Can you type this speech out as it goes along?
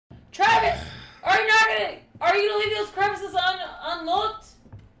Are you gonna leave those crevices unlooked?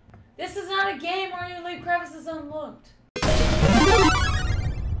 This is not a game where you leave crevices unlooked.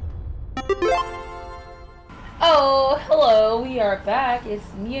 Oh, hello, we are back.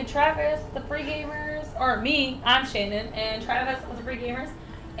 It's me and Travis, the pre-gamers. Or me, I'm Shannon, and Travis, the pre-gamers.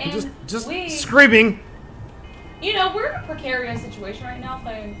 And just screaming. You know, we're in a precarious situation right now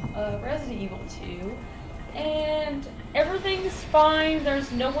playing Resident Evil 2. And everything's fine. There's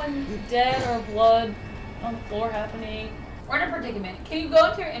no one dead or blood on the floor happening. We're in a predicament. Can you go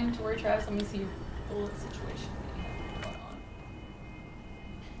into your inventory, Travis? Let me see your bullet situation that you have going on.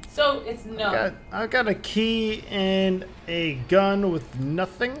 So it's no. I've got a key and a gun with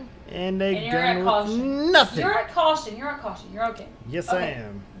nothing, and a gun with nothing. You're at caution. You're at caution. You're okay. Yes, okay. I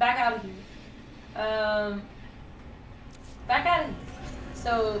am. Back out of here. Back out of here.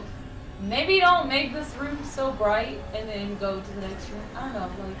 So maybe don't make this room so bright, and then go to the next room. I don't know,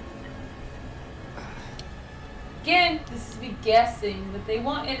 like. Again, this is me guessing, but they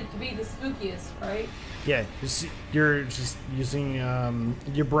want it to be the spookiest, right? Yeah, you're just using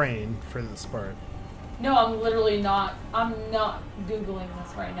your brain for this part. No, I'm literally not. I'm not Googling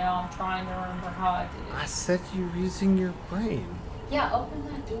this right now. I'm trying to remember how I did it. I said you're using your brain. Yeah, open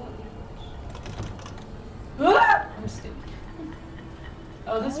that door. I'm stupid.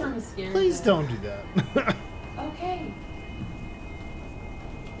 Oh, this room is scary. Please don't do that. Okay.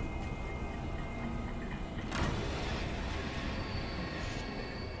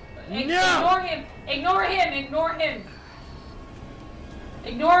 No! Ignore him! Ignore him! Ignore him!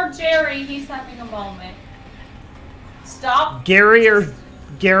 Ignore Jerry. He's having a moment. Stop. Gary or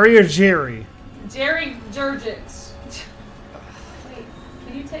Jerry? Jerry Jurgits. Wait,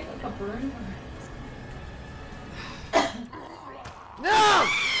 can you take like a broom? No!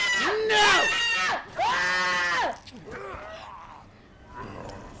 No!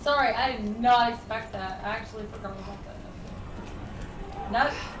 Sorry, I did not expect that. I actually forgot about that. No,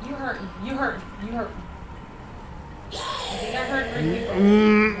 you hurt me. You hurt me. You hurt me. I think I heard Remake.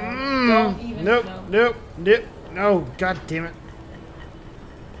 Don't even. Nope. Nope. Nope. No. God damn it.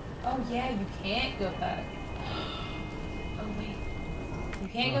 Oh yeah, you can't go back. Oh wait. You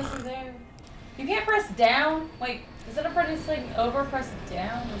can't go through there. You can't press down. Wait, instead of pressing over, press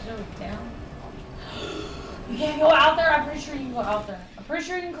down. There's no down. You can't go out there. I'm pretty sure you can go out there. I'm pretty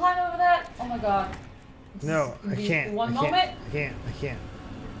sure you can climb over that. Oh my god. No, I can't. One moment. I can't.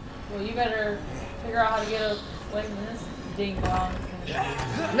 Well, you better figure out how to get away from this ding dong.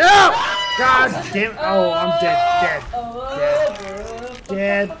 No! God damn it. Oh, I'm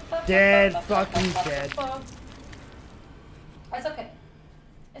dead. Dead. Fucking dead. It's okay.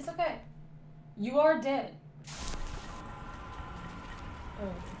 It's okay. You are dead.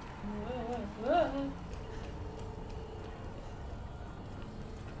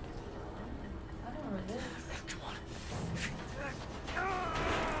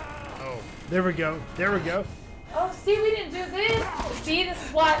 There we go. Oh, see, we didn't do this. See, this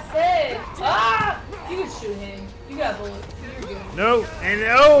is why I said. Ah! You can shoot him. You got bullets. You're good. No, and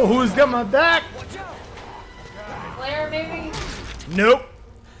oh, who's got my back? Claire, maybe? Nope.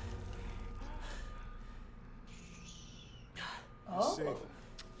 Oh.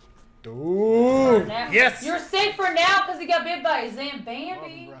 Ooh. Yes. You're safe for now because he got bit by a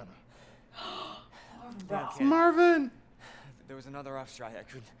Zambambi. Marvin. There was another officer. I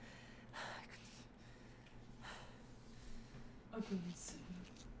couldn't. I couldn't see.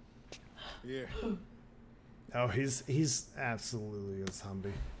 Yeah. Oh, he's absolutely a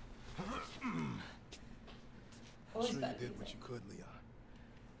zombie. Oh, Sure you did what you could, Leon.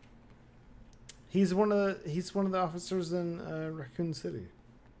 He's one of the officers in Raccoon City.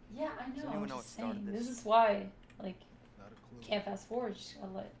 Yeah, I know. I'm just saying. This is why, like, can't fast forward. Just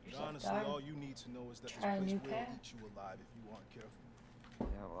gotta let yourself honestly, die. all you need to know is that Try a new path. eat you alive if you aren't careful. Yeah,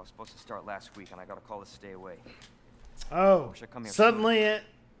 well, I was supposed to start last week, and I got a call to stay away. Oh, suddenly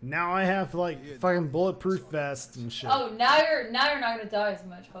now I have like fucking bulletproof vest and shit. Oh, now you're not gonna die as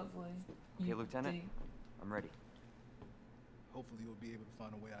much, hopefully. Okay, Lieutenant, I'm ready. Hopefully you'll be able to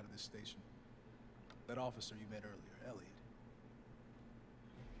find a way out of this station. That officer you met earlier, Elliot.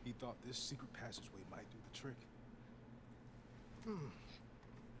 He thought this secret passageway might do the trick.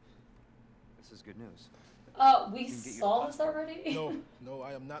 This is good news. We saw this already? No,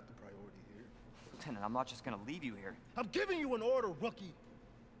 I am not the priority here. Lieutenant, I'm not just gonna leave you here. I'm giving you an order, rookie.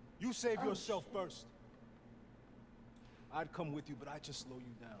 You save yourself first. I'd come with you, but I'd just slow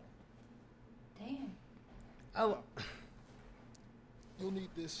you down. Damn. Oh. You'll need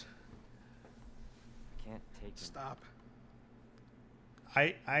this. I can't take it. Stop.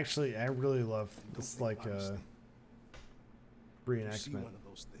 I really love this like reenactment.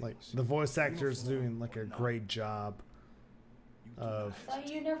 those things. Like the voice actor is doing like a great job You do of. I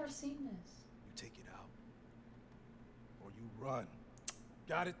thought you never seen this. You take it out, or you run.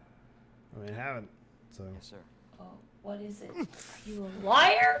 Got it? I mean, I haven't. So. Yes, sir. Oh, what is it? Are you a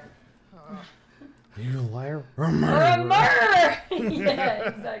liar? Are you a liar or a Or a murderer? murderer? Yeah,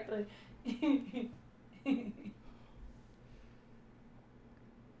 exactly.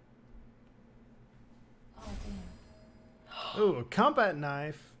 Oh, damn. Ooh, a combat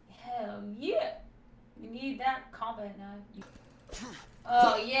knife. Hell yeah. We need that combat knife.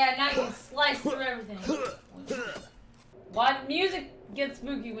 Oh, yeah, now you can slice through everything. Why music gets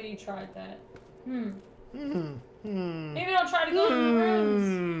spooky when you tried that? Maybe don't try to go in the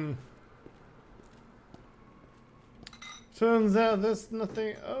rooms. Turns out there's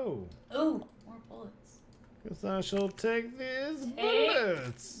nothing. Oh. Ooh, more bullets. Guess I shall take these Take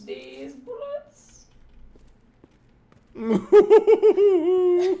bullets. these bullets.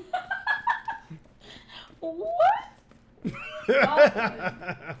 What?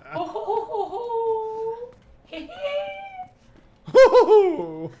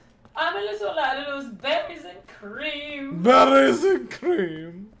 Oh. I'm a little lad of those berries and cream. Berries and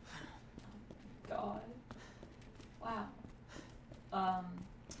cream. God. Wow.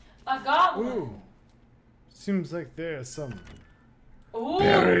 I got one. Ooh. Seems like there's some Ooh.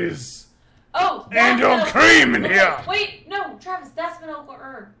 berries Oh, and that's your medical- cream in wait, here. Wait, no, Travis, that's medical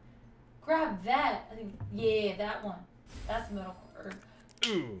herb. Grab that. I think, yeah, that one. That's medical herb.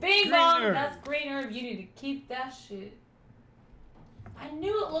 Ooh, Bing green bong, herb. that's green herb. You need to keep that shit. I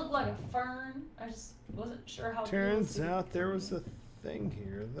knew it looked like a fern. I just wasn't sure how. Turns realistic it out there could was be. a thing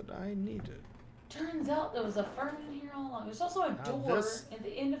here that I needed. Turns out there was a fern in here all along. There's also a Not door this- at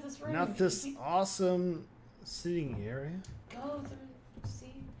the end of this room. Not this awesome sitting area. Go through.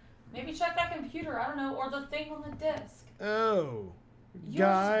 See, maybe check that computer. I don't know, or the thing on the desk. Oh, You're just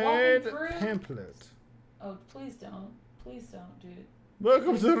guide walking through? pamphlet. Oh, please don't. Please don't, dude.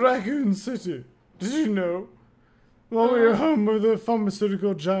 Welcome to Raccoon City. Did you know? While we are home of the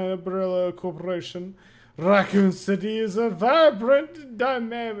pharmaceutical giant umbrella corporation, Raccoon City is a vibrant,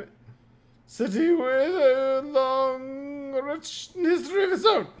 dynamic city with a long, rich history of its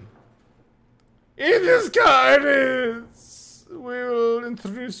own. In this guidance, we will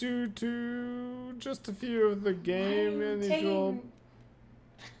introduce you to just a few of the game and usual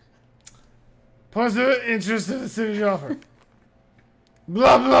points of interest in the city offer.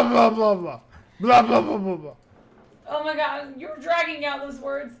 Blah blah blah blah blah blah blah blah blah blah. Oh my god, you're dragging out those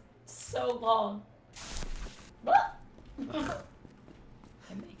words so long. Blah. It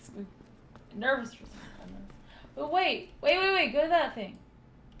makes me nervous for some reason. But wait. Go to that thing.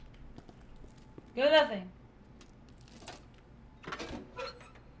 Go to that thing.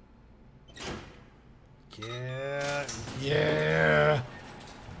 Yeah, yeah,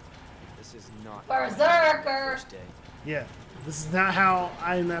 This is not Berserker. first day. yeah. This is not how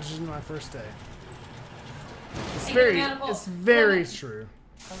I imagined my first day. It's Ain't very, animal. it's very Woman. true.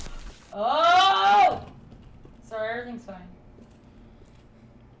 Oh! Sorry, everything's fine.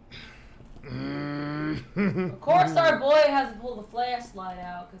 Of course, our boy has to pull the flashlight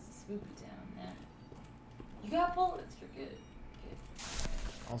out because it's spooky down there. You got bullets. You're good.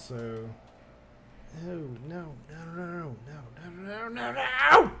 Also, no, no, no, no, no, no, no,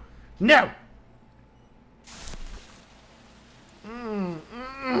 no, no, no.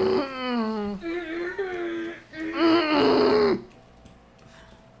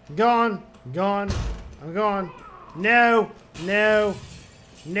 Gone, gone, I'm gone. No, no,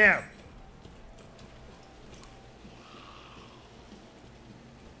 no.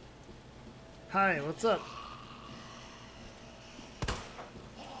 Hi, what's up?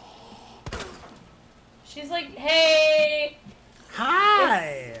 She's like, hey,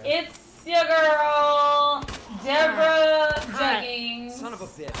 Hi. it's your girl, Deborah Jeggings. Son of a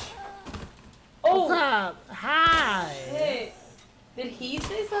bitch. Oh, What's up? Hi. hey. Did he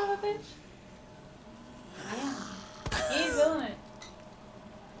say son of a bitch? Yeah. He's doing it.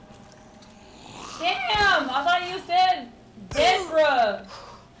 Damn! I thought you said Deborah.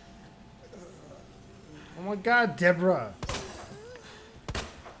 Oh my God, Deborah.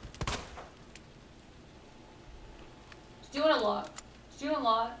 She's doing a lot. She's doing a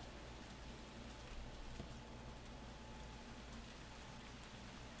lot.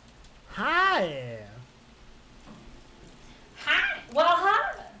 Hi. Hi. Well,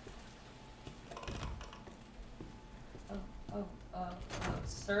 hi. Oh.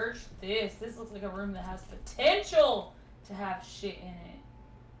 Search this. This looks like a room that has potential to have shit in it.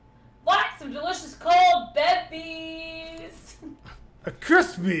 Like some delicious cold bevies. A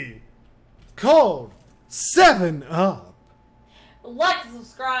crispy, cold 7-Up. Like and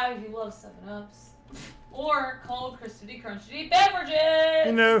subscribe if you love 7-Ups. Or cold, crispy, crunchy beverages!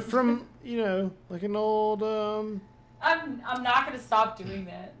 You know, from, like an old, I'm not gonna stop doing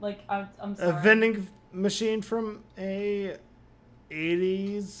that. Like, I'm sorry. a vending machine from a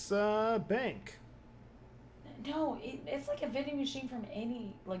 80s bank. No, it's like a vending machine from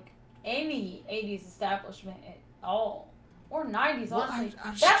any 80s establishment at all. Or 90s, Well, honestly.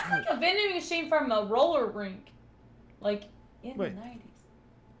 I'm just That's trying like a vending machine from a roller rink. Like, in Wait. the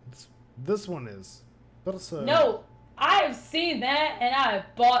 90s. This one is. But it's a, No, I have seen that, and I have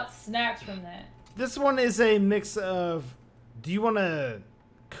bought snacks from that. This one is a mix of, do you want a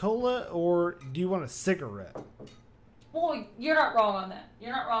cola or do you want a cigarette? Well, you're not wrong on that.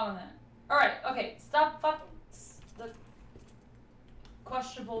 You're not wrong on that. Alright, okay, stop fucking the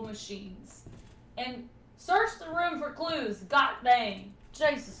questionable machines. And search the room for clues. God dang.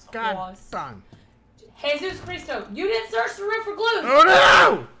 Jesus God Christ. dang. Jesus Cristo, you didn't search the room for clues! Oh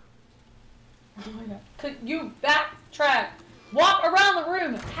no! Oh my god. Could you backtrack? Walk around the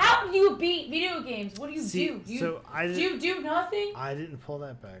room. How do you beat video games? What do you See, do? so I Do didn't, you do nothing? I didn't pull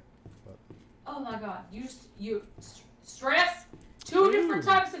that back. But. Oh my god. You stress two different Ooh.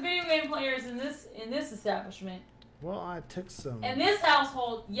 types of video game players in this establishment. Well, I took some. In this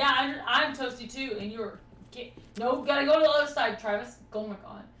household, yeah, I'm toasty too, and you're no, gotta go to the other side, Travis. Oh my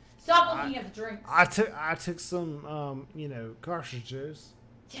god. Stop looking at the drinks. I took some cartridges.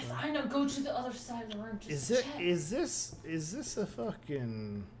 Yes, I know. Go to the other side of the room. Just check. Is this a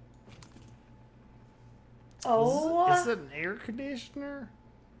fucking Oh. is it an air conditioner?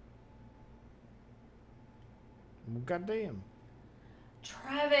 Well, goddamn.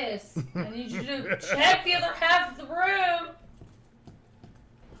 Travis, I need you to check the other half of the room. Oh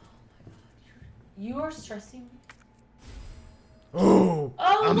my god, you are stressing me. Oh,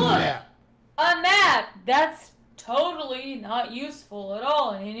 Oh, a look! map. A map! That's totally not useful at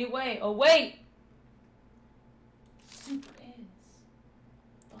all in any way. Oh, wait! Super is.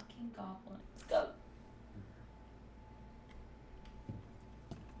 Fucking goblin. Let's go.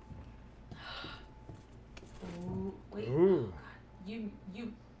 Ooh, wait. Ooh. Oh, God.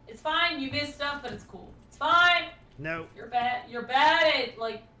 You, it's fine. You missed stuff, but it's cool. It's fine. No. You're bad at,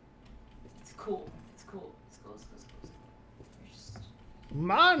 like, it's cool. It's cool. It's cool. It's cool. It's cool. It's cool. You're just...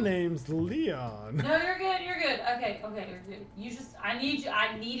 My name's Leon. No, you're good. You're good. Okay, you're good. I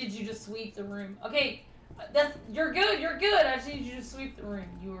needed you to sweep the room. Okay, you're good. You're good. I just need you to sweep the room.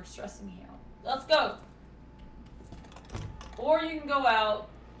 You were stressing me out. Let's go. Or you can go out,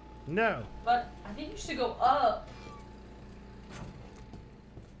 No. but I think you should go up.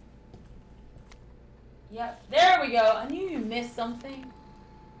 Yep, there we go. I knew you missed something.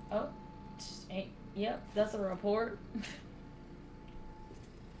 Oh, yep, that's a report.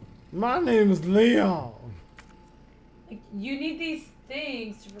 My name's Leon. Like, you need these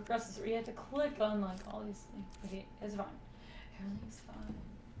things to progress this, where you have to click on, like, all these things. Okay, it's fine. Everything's fine.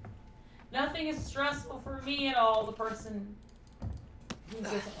 Nothing is stressful for me at all, the person who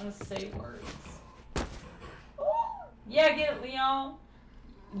doesn't want to say words. Ooh. Yeah, get it, Leon.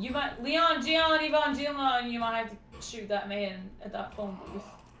 You might, Leon, Gian, Evangelion, you might have to shoot that man at that phone booth.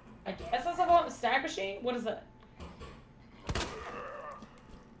 I guess that's a stack machine? What is that?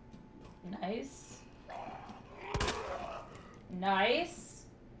 Nice. Nice.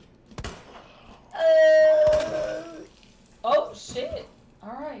 Oh, shit.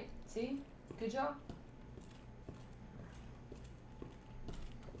 Alright. See? Good job.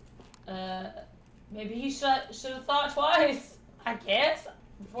 Maybe he should have thought twice, I guess,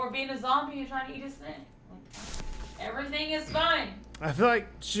 before being a zombie and trying to eat a snack. Like, everything is fine. I feel like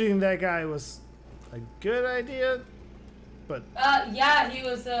shooting that guy was a good idea, but Yeah, he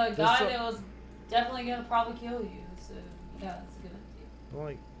was a guy that was definitely gonna probably kill you, so yeah, that's a good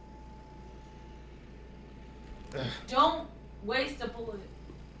idea. like, Don't waste a bullet.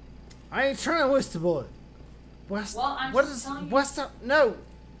 I ain't trying to waste a bullet. West, Well, I'm what just is telling you. West? No.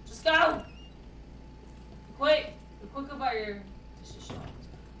 Just go! Quick! Quick about your dishes.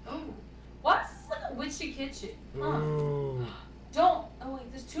 Oh, why is this like a witchy kitchen? Huh? Ooh. Don't. Oh wait,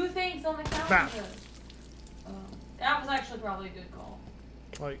 there's two things on the counter. Nah. That was actually probably a good call.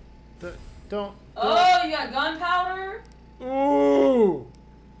 Like, don't. Oh, you got gunpowder? Ooh.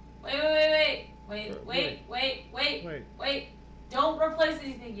 Wait. Don't replace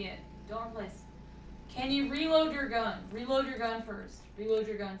anything yet. Don't replace. Can you reload your gun? Reload your gun first. Reload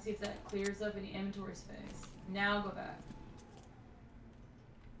your gun. See if that clears up any inventory space. Now go back.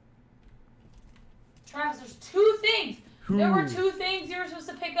 Travis, there's two things. There were two things you were supposed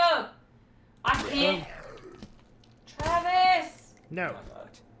to pick up. I can't. Travis. No.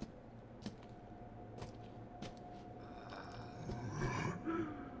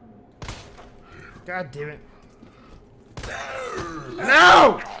 God damn it.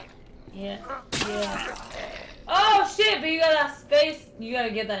 No! Yeah. Oh shit, but you got that space. You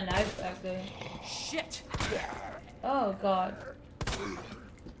gotta get that knife back there. Shit! Oh god.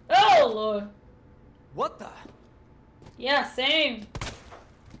 Oh lord. What the? Yeah, same.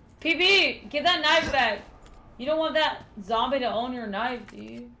 PB, get that knife back. You don't want that zombie to own your knife,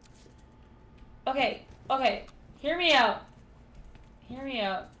 dude. Okay. Hear me out.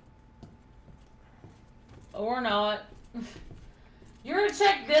 Or not. You're gonna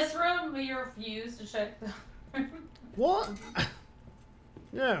check this room, but you refuse to check the room. What?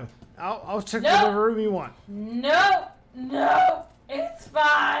 Yeah, I'll check whatever room you want. No, it's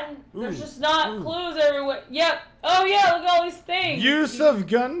fine. There's just not clues everywhere. Yep. Oh yeah, look at all these things. Use of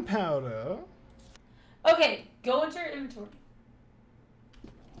gunpowder. Okay, go into your inventory.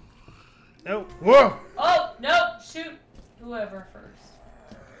 Oh, whoa! Oh, no, shoot whoever first.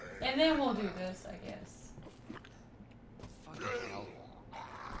 And then we'll do this, I guess.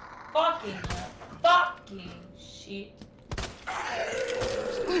 Fucking hell. Fucking shit.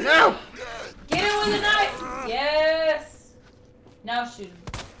 No! Get him with a knife! Yes! Now shoot him.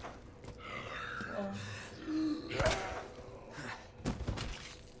 Oh.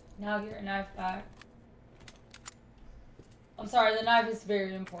 Now get your knife back. I'm sorry, the knife is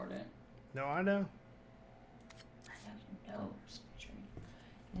very important. No, I know. I know.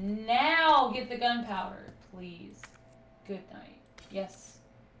 Now get the gunpowder, please. Good night. Yes.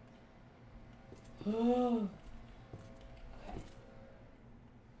 Okay.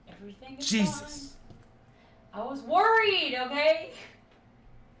 Everything is Jesus. fine. I was worried, okay?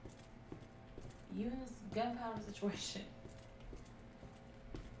 You in this gunpowder situation.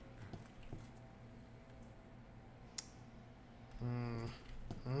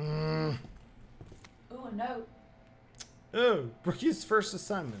 Ooh, a note. Oh, Brookie's first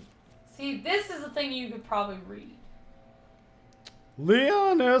assignment. See, this is the thing you could probably read.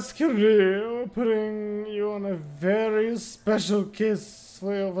 Leon Escudero, putting you on a very special case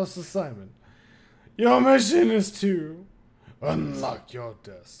for your first assignment. Your mission is to unlock your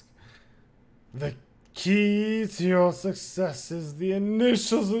desk. The key to your success is the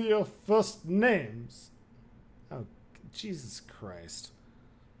initials of your first names. Oh, Jesus Christ.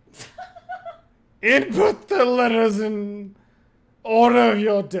 Input the letters in order of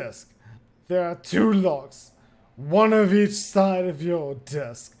your desk. There are 2 locks, one of each side of your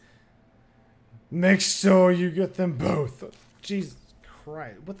desk. Make sure you get them both. Jesus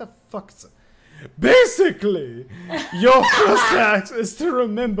Christ, what the fuck is it? Basically, your first task is to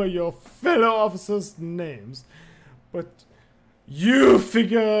remember your fellow officers' names, but you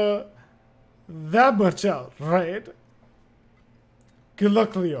figure that much out, right? Good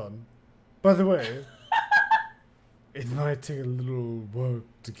luck, Leon. By the way, it might take a little work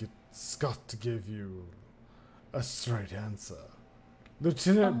to get Scott to give you a straight answer.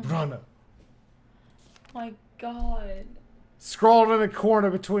 Lieutenant Brunner. My God. Scrawled in a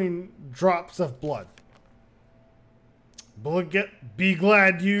corner between drops of blood. Be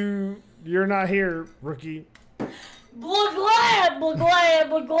glad you're not here, rookie. Glad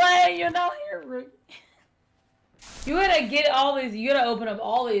you're not here, rookie. You gotta get all these, you gotta open up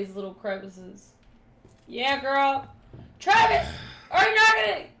all these little crevices. Yeah, girl. Travis! Are you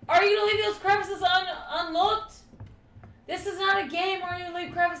gonna leave those crevices unlooked? This is not a game where you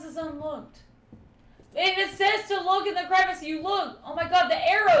leave crevices unlooked. If it says to look in the crevice, you look. Oh my God, the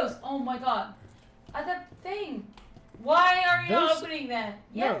arrows. Oh my God. That thing. Why are you not opening that?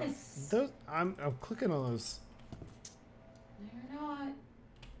 Yes. No, I'm clicking on those. No, you're not.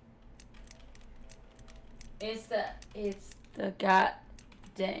 It's the god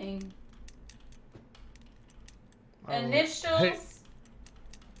dang initials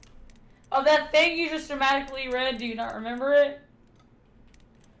of that thing you just dramatically read. Do you not remember it?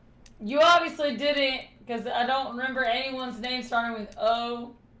 You obviously didn't, because I don't remember anyone's name starting with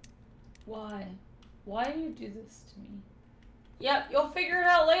O. Why? Why do you do this to me? Yep, you'll figure it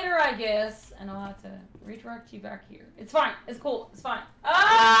out later, I guess. And I'll have to redirect you back here. It's fine. It's cool. It's fine.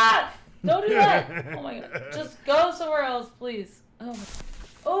 Ah! Don't do that! Oh my God. Just go somewhere else, please.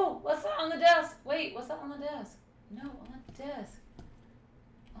 Oh, what's that on the desk? Wait, what's that on the desk? No, on the desk.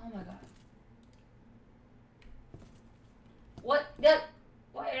 Oh my God. What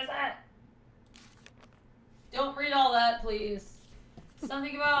is that? Don't read all that, please.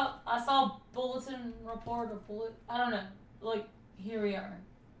 Something about, I saw bulletin report or bullet, I don't know. Like, here we are.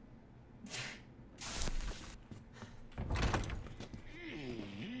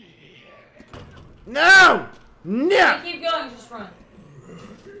 No! No! Okay, keep going, just run.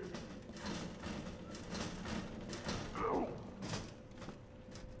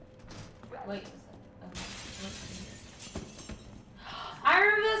 Wait a second.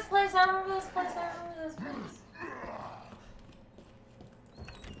 place. I remember this place. I remember this place.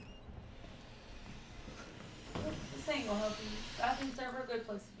 This ain't gonna help you. Bathroom's never a good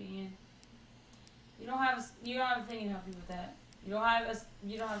place to be in. You don't have a thing to help you with that. You don't have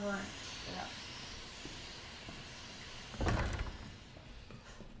a room. Get out.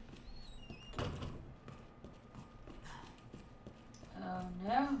 Oh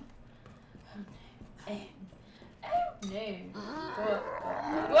no. Oh no.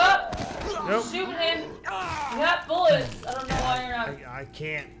 What? Nope. Shooting him. You got bullets. I don't know why you're not. I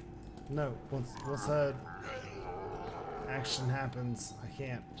can't. No. Once that action happens, I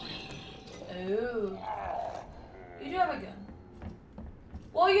can't. Ooh. You do have a gun.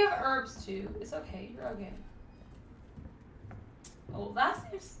 Well, you have herbs too. It's okay. You're okay. Oh, that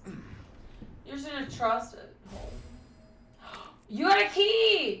seems. You're just gonna trust it. You got a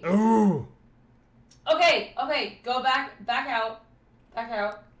key! Ooh! Okay, go back out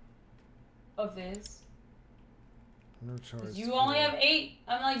of this. No choice. You only have 8.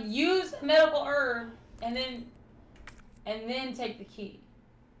 I'm like, use a medical herb and then take the key.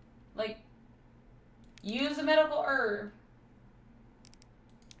 Like, use a medical herb.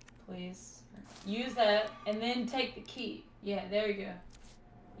 Please. Use that and then take the key. Yeah, there you go.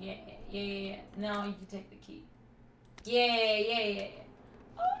 Yeah. Now you can take the key. Yeah.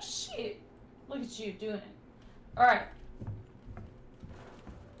 Oh shit. Look at you doing it. Alright.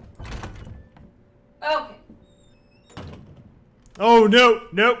 Okay. Oh no!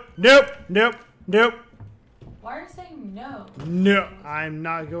 Nope! Why are you saying no? No, I'm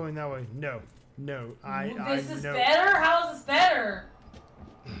not going that way. No. This is better? How is this better?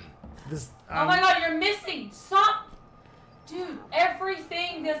 Oh my god, you're missing! Stop! Dude,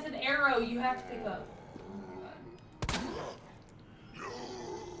 everything that's an arrow you have to pick up.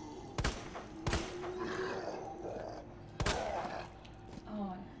 Oh my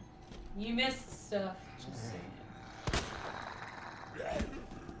god. You missed stuff. Just so you know.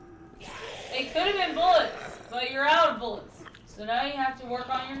 It could have been bullets, but you're out of bullets. So now you have to work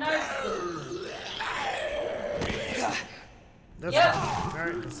on your knife skills. That's yep. fine.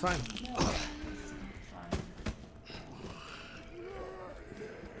 Alright, that's fine. No, it's not fine.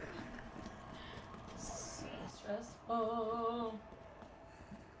 This is so stressful.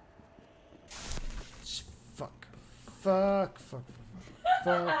 Fuck.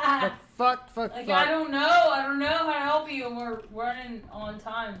 Like, I don't know how to help you, and we're running on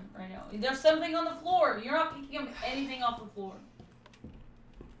time right now. There's something on the floor. You're not picking up anything off the floor.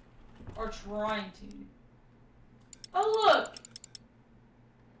 Or trying to. Oh, look!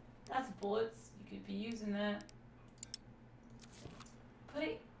 That's bullets. You could be using that. Put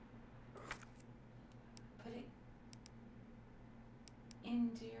it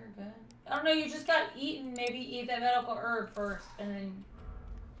into your gun. I don't know, you just got eaten. Maybe eat that medical herb first, and then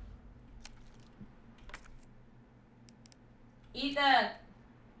eat that,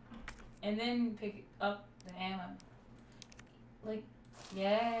 and then pick up the ammo. Like,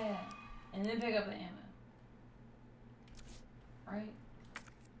 yeah, and then pick up the ammo. Right?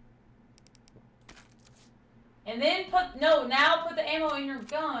 And then now put the ammo in your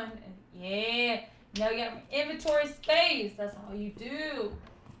gun. And yeah, now you got inventory space. That's all you do.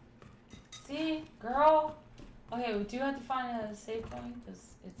 See, girl? Okay, we do have to find a save point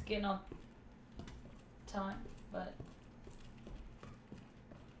because it's getting on time, but.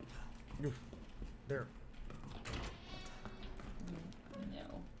 There.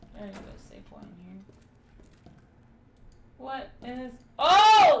 No. There you go, save point here. What is...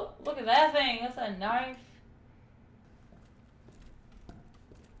 Oh! Look at that thing! That's a knife.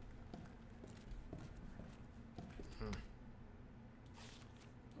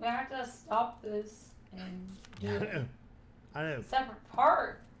 We have to stop this and do it. I know. Separate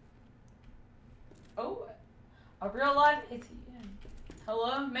part. Oh, a real life ATM.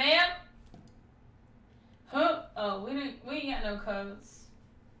 Hello, ma'am? Huh? Oh, we ain't got no codes.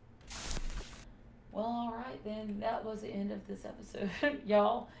 Well, alright then. That was the end of this episode,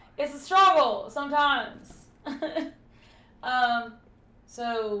 y'all. It's a struggle sometimes.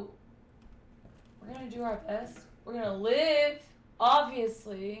 So we're gonna do our best. We're gonna live,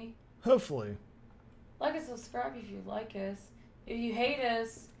 obviously. Hopefully. Like and subscribe if you like us. If you hate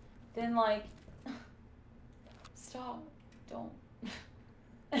us, then like stop. Don't.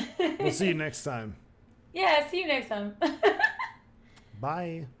 We'll see you next time. Yeah, see you next time.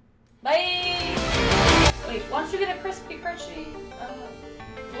 Bye. Bye. Wait, why don't you get a crispy, crunchy,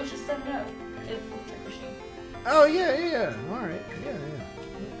 delicious 7-Up? It's the drink machine. Oh yeah. All right. Yeah.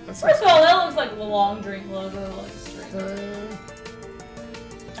 First of all, that looks like the long drink logo, like straight.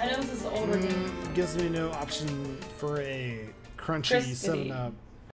 I know this is the older game. Gives me no option for a crunchy Crispy. 7-Up.